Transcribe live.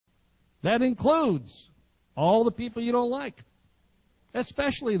That includes all the people you don't like,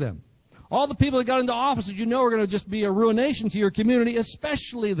 especially them. All the people that got into office that you know are going to just be a ruination to your community,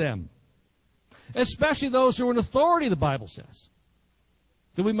 especially them. Especially those who are in authority, the Bible says,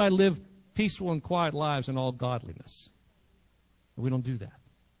 that we might live peaceful and quiet lives in all godliness. But we don't do that.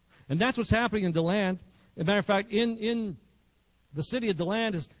 And that's what's happening in DeLand. As a matter of fact, in the city of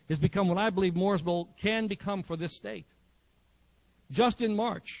DeLand has become what I believe Mooresville can become for this state. Just in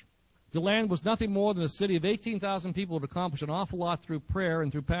March, DeLand was nothing more than a city of 18,000 people who had accomplished an awful lot through prayer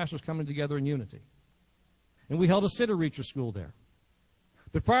and through pastors coming together in unity. And we held a sitter-reacher school there.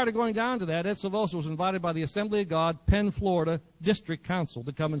 But prior to going down to that, Ed Silvosa was invited by the Assembly of God, Penn, Florida District Council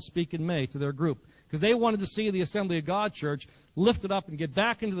to come and speak in May to their group. Because they wanted to see the Assembly of God Church lifted up and get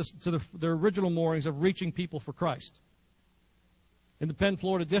back into the original moorings of reaching people for Christ. In the Penn,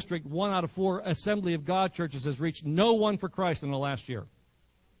 Florida District, 1 out of 4 Assembly of God churches has reached no one for Christ in the last year.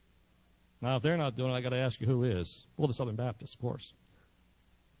 Now, if they're not doing it, I got to ask you who is. Well, the Southern Baptists, of course.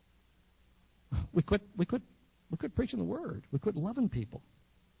 We quit preaching the Word. We quit loving people.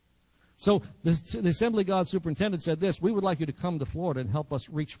 So the Assembly of God superintendent said this: we would like you to come to Florida and help us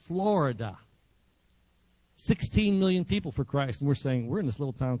reach Florida. 16 million people for Christ. And we're saying, we're in this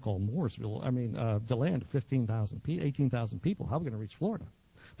little town called DeLand, 18,000 people. How are we going to reach Florida?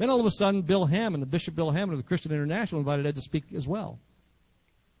 Then all of a sudden, Bishop Bill Hammond of the Christian International invited Ed to speak as well.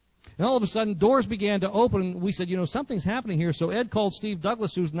 And all of a sudden, doors began to open, and we said, something's happening here. So Ed called Steve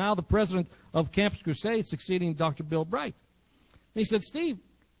Douglas, who's now the president of Campus Crusade, succeeding Dr. Bill Bright. And he said, Steve,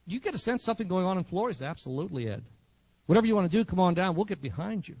 you get a sense something going on in Florida? He said, absolutely, Ed. Whatever you want to do, come on down. We'll get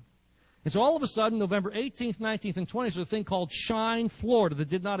behind you. And so all of a sudden, November 18th, 19th, and 20th, there's a thing called Shine Florida that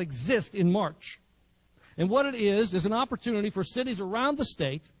did not exist in March. And what it is an opportunity for cities around the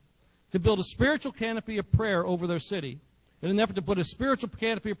state to build a spiritual canopy of prayer over their city in an effort to put a spiritual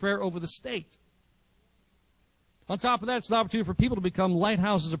canopy of prayer over the state. On top of that, it's an opportunity for people to become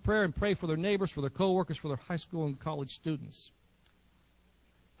lighthouses of prayer and pray for their neighbors, for their coworkers, for their high school and college students.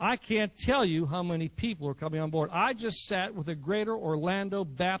 I can't tell you how many people are coming on board. I just sat with the Greater Orlando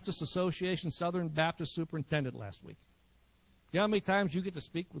Baptist Association Southern Baptist Superintendent last week. You know how many times you get to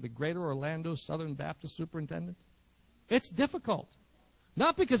speak with the Greater Orlando Southern Baptist Superintendent? It's difficult.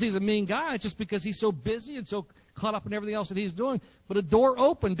 Not because he's a mean guy, it's just because he's so busy and so caught up in everything else that he's doing. But a door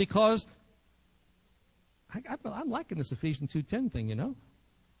opened because I'm liking this Ephesians 2:10 thing,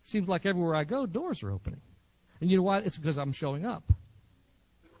 Seems like everywhere I go, doors are opening. And you know why? It's because I'm showing up.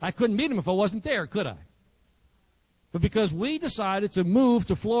 I couldn't meet him if I wasn't there, could I? But because we decided to move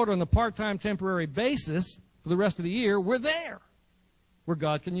to Florida on a part-time temporary basis for the rest of the year, we're there where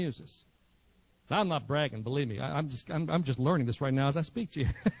God can use us. Now, I'm not bragging, believe me. I'm just learning this right now as I speak to you.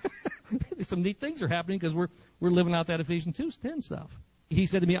 Some neat things are happening because we're living out that Ephesians 2:10 stuff. He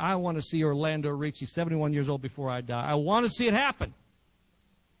said to me, I want to see Orlando reach. He's 71 years old before I die. I want to see it happen.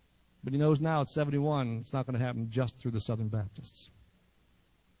 But he knows now at 71, it's not going to happen just through the Southern Baptists.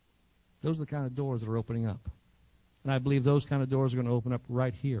 Those are the kind of doors that are opening up. And I believe those kind of doors are going to open up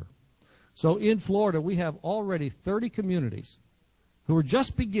right here. So in Florida, we have already 30 communities who are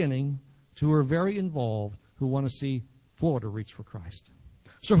just beginning, who are very involved, who want to see Florida reach for Christ.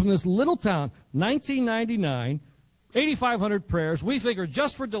 So from this little town, 1999, 8,500 prayers, we think are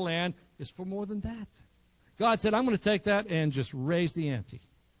just for DeLand, is for more than that. God said, I'm going to take that and just raise the ante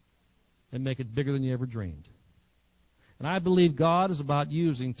and make it bigger than you ever dreamed. And I believe God is about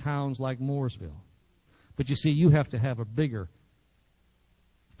using towns like Mooresville. But you see, you have to have a bigger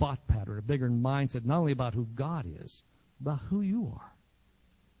thought pattern, a bigger mindset, not only about who God is, but about who you are.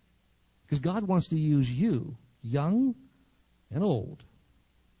 Because God wants to use you, young and old,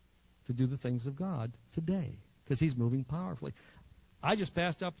 to do the things of God today, because He's moving powerfully. I just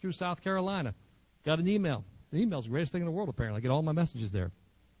passed up through South Carolina, got an email. The email's the greatest thing in the world, apparently. I get all my messages there.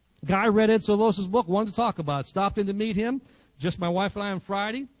 Guy read Ed Silvosa's book, wanted to talk about it. Stopped in to meet him, just my wife and I on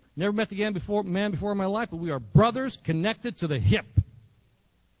Friday. Never met the man before in my life, but we are brothers connected to the hip.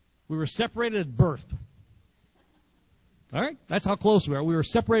 We were separated at birth. All right? That's how close we are. We were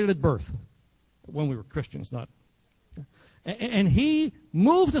separated at birth when we were Christians, not. And he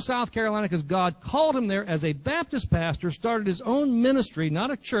moved to South Carolina because God called him there as a Baptist pastor, started his own ministry, not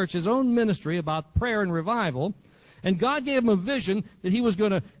a church, his own ministry about prayer and revival. And God gave him a vision that he was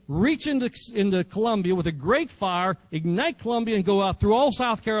going to reach into Columbia with a great fire, ignite Columbia, and go out through all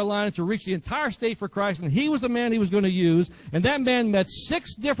South Carolina to reach the entire state for Christ. And he was the man he was going to use. And that man met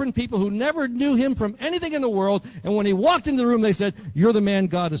 6 different people who never knew him from anything in the world. And when he walked into the room, they said, you're the man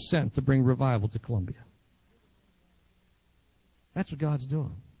God has sent to bring revival to Columbia. That's what God's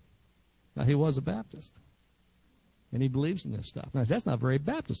doing. Now, he was a Baptist. And he believes in this stuff. Now, that's not very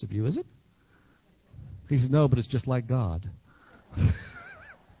Baptist of you, is it? He said, no, but it's just like God.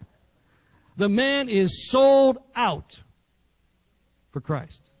 The man is sold out for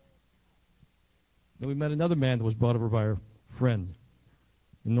Christ. Then we met another man that was brought over by our friend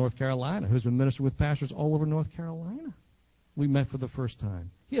in North Carolina who's been ministering with pastors all over North Carolina. We met for the first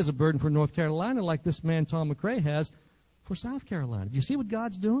time. He has a burden for North Carolina like this man Tom McRae has for South Carolina. Do you see what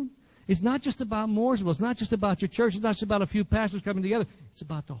God's doing? It's not just about Mooresville. It's not just about your church. It's not just about a few pastors coming together. It's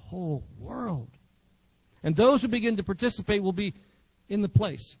about the whole world. And those who begin to participate will be in the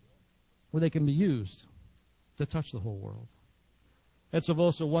place where they can be used to touch the whole world. Ed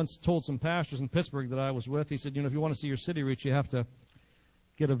Savosa once told some pastors in Pittsburgh that I was with, he said, if you want to see your city reach, you have to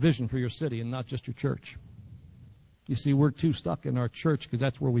get a vision for your city and not just your church. You see, we're too stuck in our church because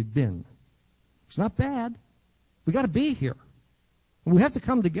that's where we've been. It's not bad. We got to be here. And we have to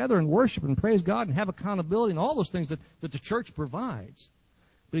come together and worship and praise God and have accountability and all those things that the church provides.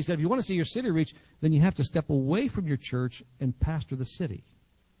 But he said, if you want to see your city reach, then you have to step away from your church and pastor the city.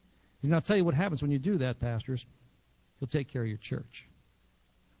 He said, I'll tell you what happens when you do that, pastors. He'll take care of your church.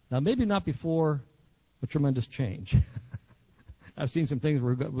 Now, maybe not before a tremendous change. I've seen some things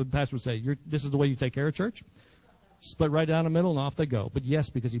where the pastor would say, this is the way you take care of church? Split right down the middle and off they go. But yes,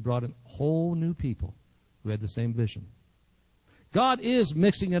 because he brought in whole new people who had the same vision. God is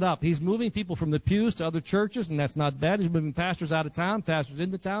mixing it up. He's moving people from the pews to other churches, and that's not bad. He's moving pastors out of town, pastors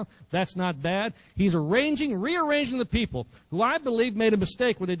into town. That's not bad. He's rearranging the people who I believe made a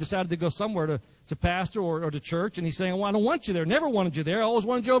mistake when they decided to go somewhere to pastor or to church. And he's saying, well, I don't want you there. Never wanted you there. I always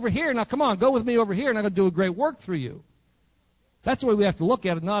wanted you over here. Now, come on, go with me over here, and I'm going to do a great work through you. That's the way we have to look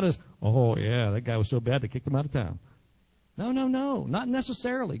at it, not as, oh, yeah, that guy was so bad they kicked him out of town. No, not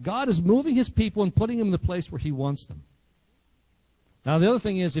necessarily. God is moving his people and putting them in the place where he wants them. Now, the other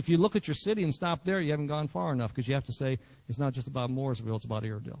thing is, if you look at your city and stop there, you haven't gone far enough, because you have to say it's not just about Mooresville, it's about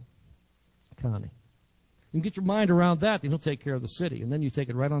Iredell County. You can get your mind around that, and he'll take care of the city. And then you take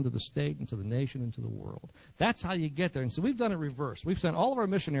it right onto the state, and to the nation, and to the world. That's how you get there. And so we've done it reverse. We've sent all of our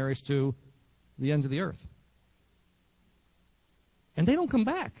missionaries to the ends of the earth. And they don't come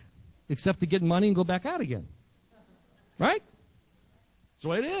back, except to get money and go back out again. Right? That's the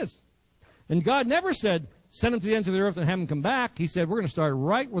way it is. And God never said, send them to the ends of the earth and have them come back. He said, we're going to start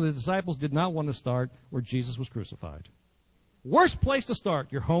right where the disciples did not want to start, where Jesus was crucified. Worst place to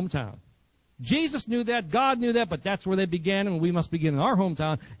start, your hometown. Jesus knew that, God knew that, but that's where they began, and we must begin in our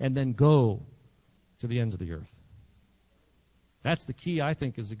hometown and then go to the ends of the earth. That's the key, I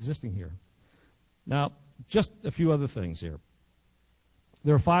think, is existing here. Now, just a few other things here.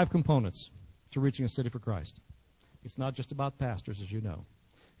 There are 5 components to reaching a city for Christ. It's not just about pastors, as you know.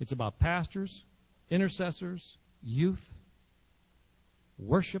 It's about pastors, intercessors, youth,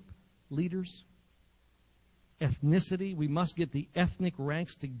 worship leaders, ethnicity. We must get the ethnic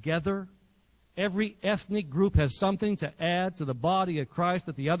ranks together. Every ethnic group has something to add to the body of Christ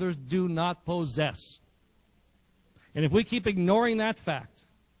that the others do not possess. And if we keep ignoring that fact,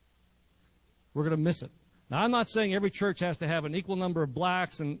 we're going to miss it. Now, I'm not saying every church has to have an equal number of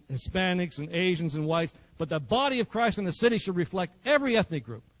blacks and Hispanics and Asians and whites, but the body of Christ in the city should reflect every ethnic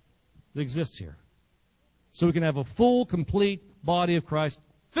group that exists here. So we can have a full, complete body of Christ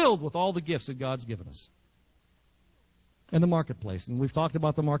filled with all the gifts that God's given us. And the marketplace. And we've talked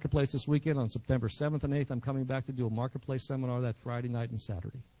about the marketplace this weekend. On September 7th and 8th, I'm coming back to do a marketplace seminar that Friday night and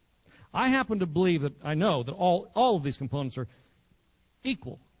Saturday. I happen to believe that, I know that all of these components are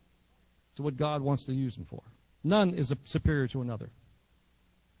equal to what God wants to use them for. None is superior to another.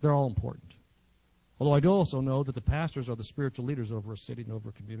 They're all important. Although I do also know that the pastors are the spiritual leaders over a city and over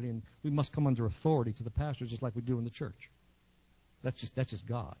a community, and we must come under authority to the pastors just like we do in the church. That's just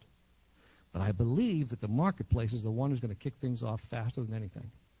God. But I believe that the marketplace is the one who's going to kick things off faster than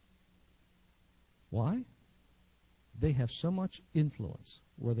anything. Why? They have so much influence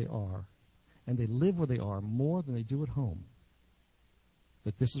where they are, and they live where they are more than they do at home,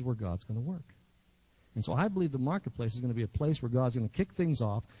 that this is where God's going to work. And so I believe the marketplace is going to be a place where God's going to kick things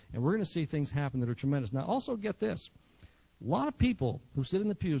off, and we're going to see things happen that are tremendous. Now, also get this. A lot of people who sit in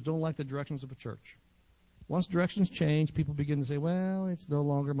the pews don't like the directions of a church. Once directions change, people begin to say, well, it's no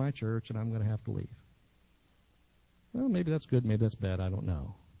longer my church, and I'm going to have to leave. Well, maybe that's good, maybe that's bad, I don't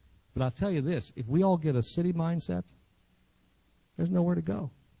know. But I'll tell you this, if we all get a city mindset, there's nowhere to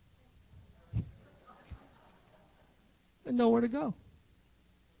go. There's nowhere to go.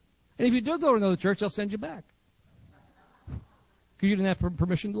 And if you do go to another church, they'll send you back. Because you didn't have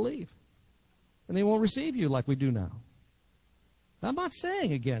permission to leave. And they won't receive you like we do now. I'm not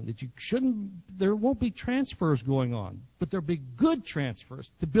saying, again, that there won't be transfers going on, but there'll be good transfers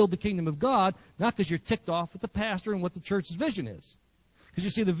to build the kingdom of God, not because you're ticked off with the pastor and what the church's vision is. Because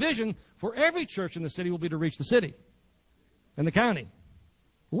you see, the vision for every church in the city will be to reach the city and the county.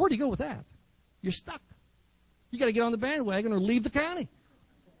 Well, where do you go with that? You're stuck. You got to get on the bandwagon or leave the county.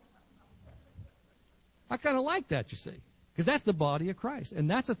 I kind of like that, you see, because that's the body of Christ, and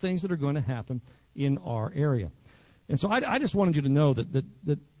that's the things that are going to happen in our area. And so I just wanted you to know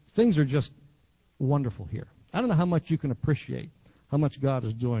that things are just wonderful here. I don't know how much you can appreciate how much God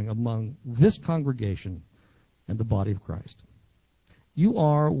is doing among this congregation and the body of Christ. You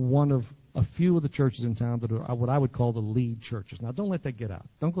are one of a few of the churches in town that are what I would call the lead churches. Now, don't let that get out.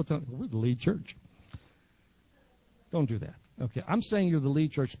 Don't go tell me, we're the lead church. Don't do that. Okay, I'm saying you're the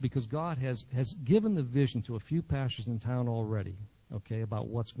lead church because God has given the vision to a few pastors in town already, okay, about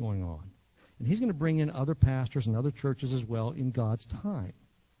what's going on. And he's going to bring in other pastors and other churches as well in God's time.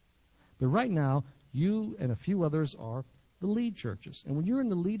 But right now, you and a few others are the lead churches. And when you're in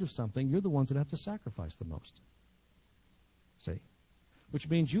the lead of something, you're the ones that have to sacrifice the most. See? Which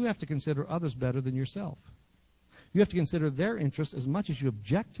means you have to consider others better than yourself. You have to consider their interests as much as you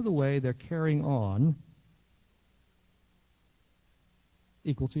object to the way they're carrying on,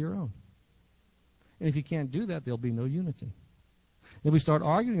 equal to your own. And if you can't do that, there'll be no unity. If we start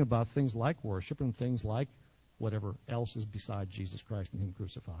arguing about things like worship and things like whatever else is beside Jesus Christ and Him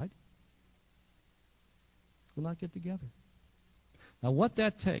crucified, we'll not get together. Now, what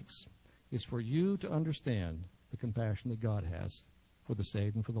that takes is for you to understand the compassion that God has for the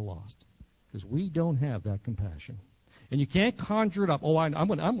saved and for the lost, because we don't have that compassion, and you can't conjure it up. Oh, I'm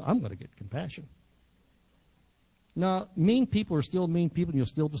going to get compassion. Now, mean people are still mean people, and you'll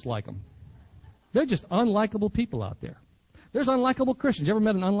still dislike them. They're just unlikable people out there. There's unlikable Christians. You ever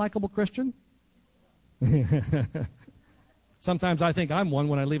met an unlikable Christian? Sometimes I think I'm one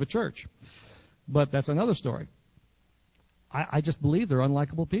when I leave a church. But that's another story. I just believe they're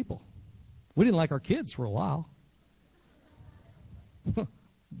unlikable people. We didn't like our kids for a while. Did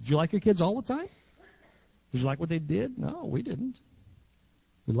you like your kids all the time? Did you like what they did? No, we didn't.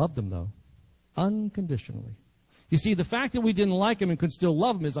 We loved them, though, unconditionally. You see, the fact that we didn't like them and could still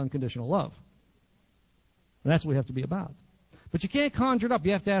love them is unconditional love. And that's what we have to be about. But you can't conjure it up.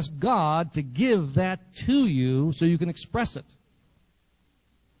 You have to ask God to give that to you so you can express it.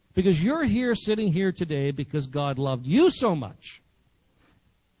 Because you're here, sitting here today, because God loved you so much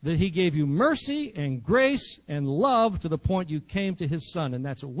that He gave you mercy and grace and love to the point you came to His Son. And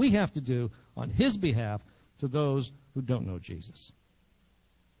that's what we have to do on His behalf to those who don't know Jesus.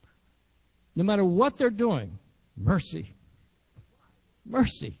 No matter what they're doing, mercy.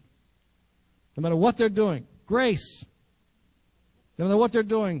 Mercy. No matter what they're doing, grace. No matter what they're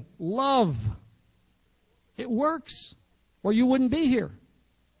doing, love. It works, or you wouldn't be here.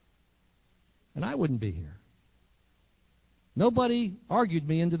 And I wouldn't be here. Nobody argued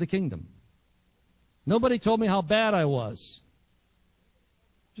me into the kingdom. Nobody told me how bad I was.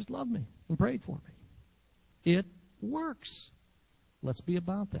 Just loved me and prayed for me. It works. Let's be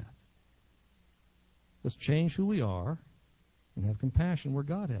about that. Let's change who we are and have compassion where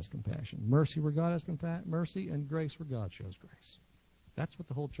God has compassion. Mercy where God has mercy, and grace where God shows grace. That's what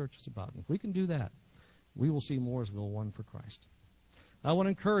the whole church is about. And if we can do that, we will see Mooresville won for Christ. I want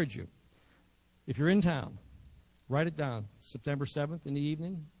to encourage you, if you're in town, write it down, September 7th in the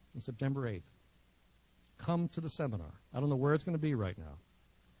evening and September 8th. Come to the seminar. I don't know where it's going to be right now.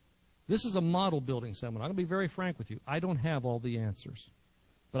 This is a model building seminar. I'm going to be very frank with you. I don't have all the answers,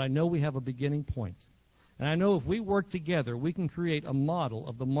 but I know we have a beginning point. And I know if we work together, we can create a model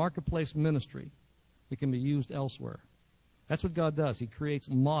of the marketplace ministry that can be used elsewhere. That's what God does. He creates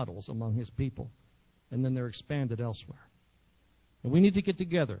models among His people, and then they're expanded elsewhere. And we need to get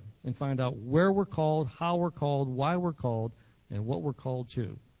together and find out where we're called, how we're called, why we're called, and what we're called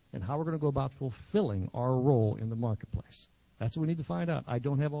to, and how we're going to go about fulfilling our role in the marketplace. That's what we need to find out. I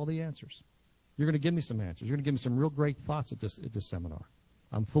don't have all the answers. You're going to give me some answers. You're going to give me some real great thoughts at this seminar.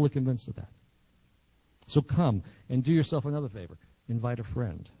 I'm fully convinced of that. So come and do yourself another favor. Invite a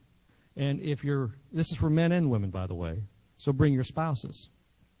friend. And this is for men and women, by the way, so bring your spouses.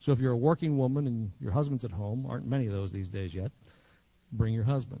 So if you're a working woman and your husband's at home, aren't many of those these days yet, bring your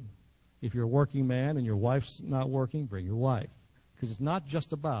husband. If you're a working man and your wife's not working, bring your wife. Because it's not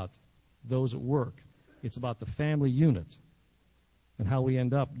just about those at work. It's about the family unit and how we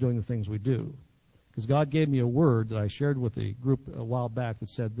end up doing the things we do. Because God gave me a word that I shared with the group a while back that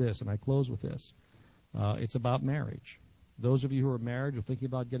said this, and I close with this. It's about marriage. Those of you who are married or thinking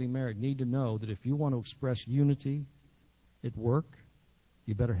about getting married need to know that if you want to express unity at work,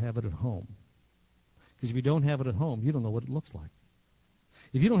 you better have it at home. Because if you don't have it at home, you don't know what it looks like.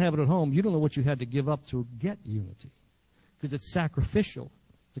 If you don't have it at home, you don't know what you had to give up to get unity. Because it's sacrificial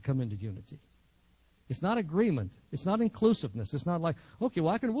to come into unity. It's not agreement. It's not inclusiveness. It's not like, okay,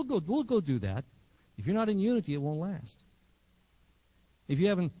 well, we'll go do that. If you're not in unity, it won't last. If you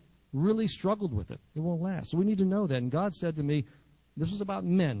haven't really struggled with it, it won't last. So we need to know that. And God said to me, this was about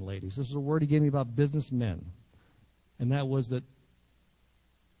men, ladies. This is a word He gave me about businessmen. And that was that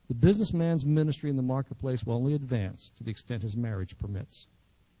the businessman's ministry in the marketplace will only advance to the extent his marriage permits.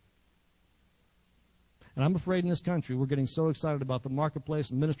 And I'm afraid in this country we're getting so excited about the marketplace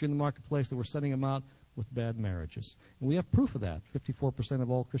and ministry in the marketplace that we're sending them out with bad marriages. And we have proof of that. 54% of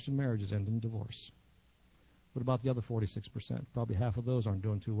all Christian marriages end in divorce. What about the other 46%? Probably half of those aren't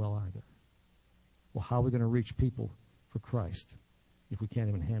doing too well either. Well, how are we going to reach people for Christ if we can't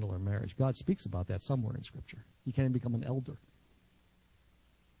even handle our marriage? God speaks about that somewhere in Scripture. You can't even become an elder.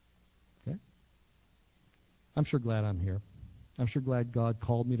 Okay? I'm sure glad I'm here. I'm sure glad God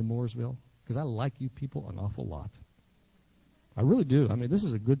called me to Mooresville because I like you people an awful lot. I really do. I mean, this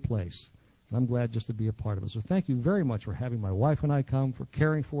is a good place, and I'm glad just to be a part of it. So thank you very much for having my wife and I come, for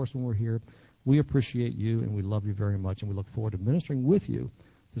caring for us when we're here. We appreciate you, and we love you very much, and we look forward to ministering with you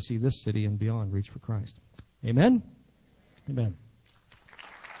to see this city and beyond reach for Christ. Amen? Amen.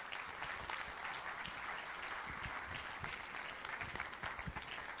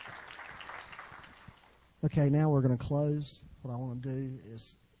 Okay, now we're going to close. What I want to do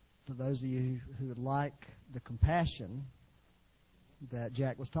is, for those of you who would like the compassion that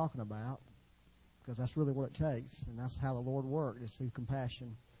Jack was talking about, because that's really what it takes, and that's how the Lord worked, is through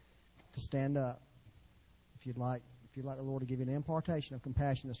compassion, to stand up. If you'd like the Lord to give you an impartation of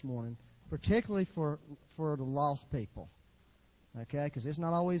compassion this morning, particularly for the lost people, okay? Because it's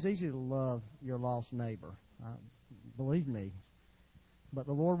not always easy to love your lost neighbor. Believe me. But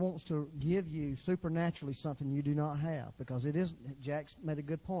the Lord wants to give you supernaturally something you do not have, because it is, Jack's made a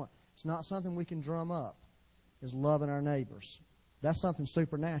good point, it's not something we can drum up, is loving our neighbors. That's something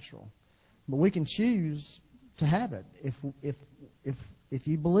supernatural. But we can choose to have it if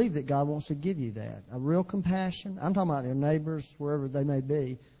you believe that God wants to give you that. A real compassion. I'm talking about your neighbors, wherever they may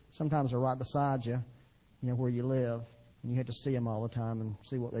be. Sometimes they're right beside you, where you live, and you have to see them all the time and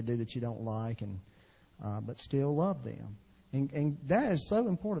see what they do that you don't like, and but still love them. And that is so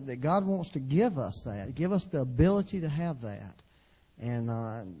important that God wants to give us that, give us the ability to have that.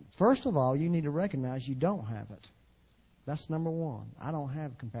 And first of all, you need to recognize you don't have it. That's number one. I don't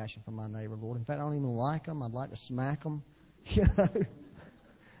have compassion for my neighbor, Lord. In fact, I don't even like them. I'd like to smack them.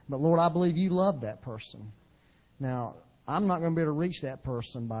 But, Lord, I believe you love that person. Now, I'm not going to be able to reach that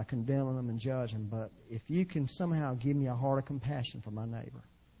person by condemning them and judging, but if you can somehow give me a heart of compassion for my neighbor,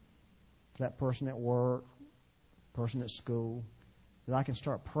 that person at work, person at school, that I can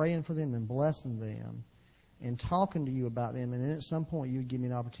start praying for them and blessing them and talking to you about them, and then at some point you would give me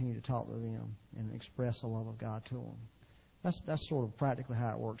an opportunity to talk to them and express the love of God to them. That's sort of practically how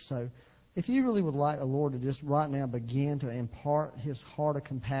it works. So if you really would like the Lord to just right now begin to impart His heart of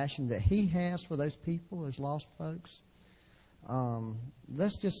compassion that He has for those people, those lost folks,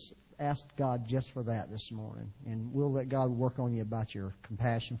 let's just ask God just for that this morning. And we'll let God work on you about your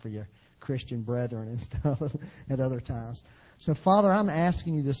compassion for your Christian brethren and stuff at other times. So, Father, I'm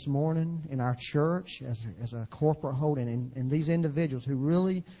asking you this morning in our church as a corporate whole and these individuals who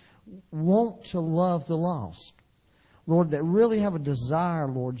really want to love the lost, Lord, that really have a desire,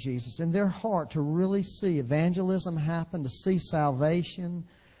 Lord Jesus, in their heart to really see evangelism happen, to see salvation,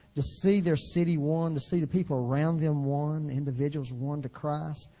 to see their city won, to see the people around them won, individuals won to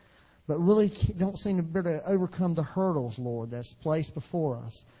Christ, but really don't seem to be able to overcome the hurdles, Lord, that's placed before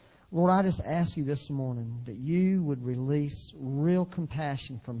us. Lord, I just ask you this morning that you would release real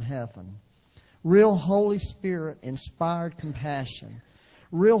compassion from heaven, real Holy Spirit-inspired compassion,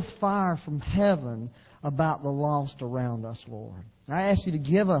 real fire from heaven about the lost around us, Lord. I ask you to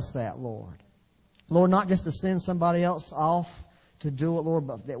give us that, Lord. Lord, not just to send somebody else off to do it, Lord,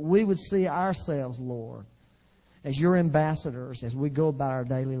 but that we would see ourselves, Lord, as your ambassadors as we go about our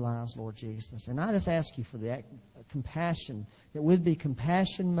daily lives, Lord Jesus. And I just ask you for that compassion, that we'd be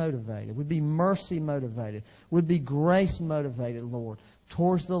compassion motivated, we'd be mercy motivated, we'd be grace motivated, Lord,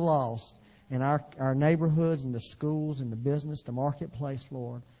 towards the lost in our neighborhoods and the schools and the business, the marketplace,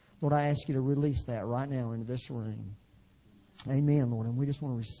 Lord. Lord, I ask you to release that right now into this room. Amen, Lord. And we just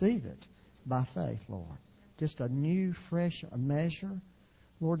want to receive it by faith, Lord. Just a new, fresh measure,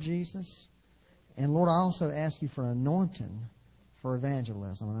 Lord Jesus. And, Lord, I also ask you for an anointing for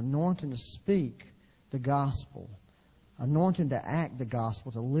evangelism, an anointing to speak the gospel, anointing to act the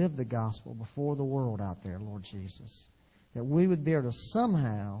gospel, to live the gospel before the world out there, Lord Jesus. That we would be able to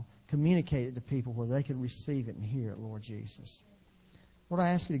somehow communicate it to people where they could receive it and hear it, Lord Jesus. Lord,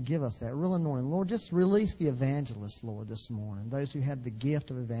 I ask you to give us that real anointing. Lord, just release the evangelists, Lord, this morning, those who have the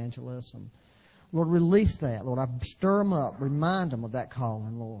gift of evangelism. Lord, release that. Lord, I stir them up. Remind them of that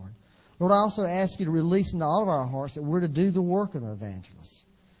calling, Lord. Lord, I also ask you to release into all of our hearts that we're to do the work of an evangelist.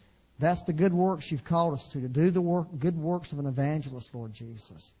 That's the good works you've called us to do the work, good works of an evangelist, Lord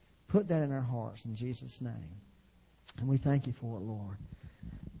Jesus. Put that in our hearts in Jesus' name. And we thank you for it, Lord.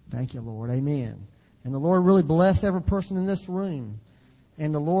 Thank you, Lord. Amen. And the Lord really bless every person in this room.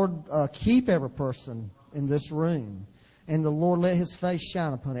 And the Lord keep every person in this room. And the Lord let His face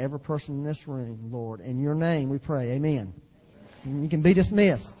shine upon every person in this room, Lord. In your name we pray. Amen. And you can be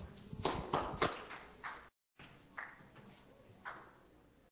dismissed.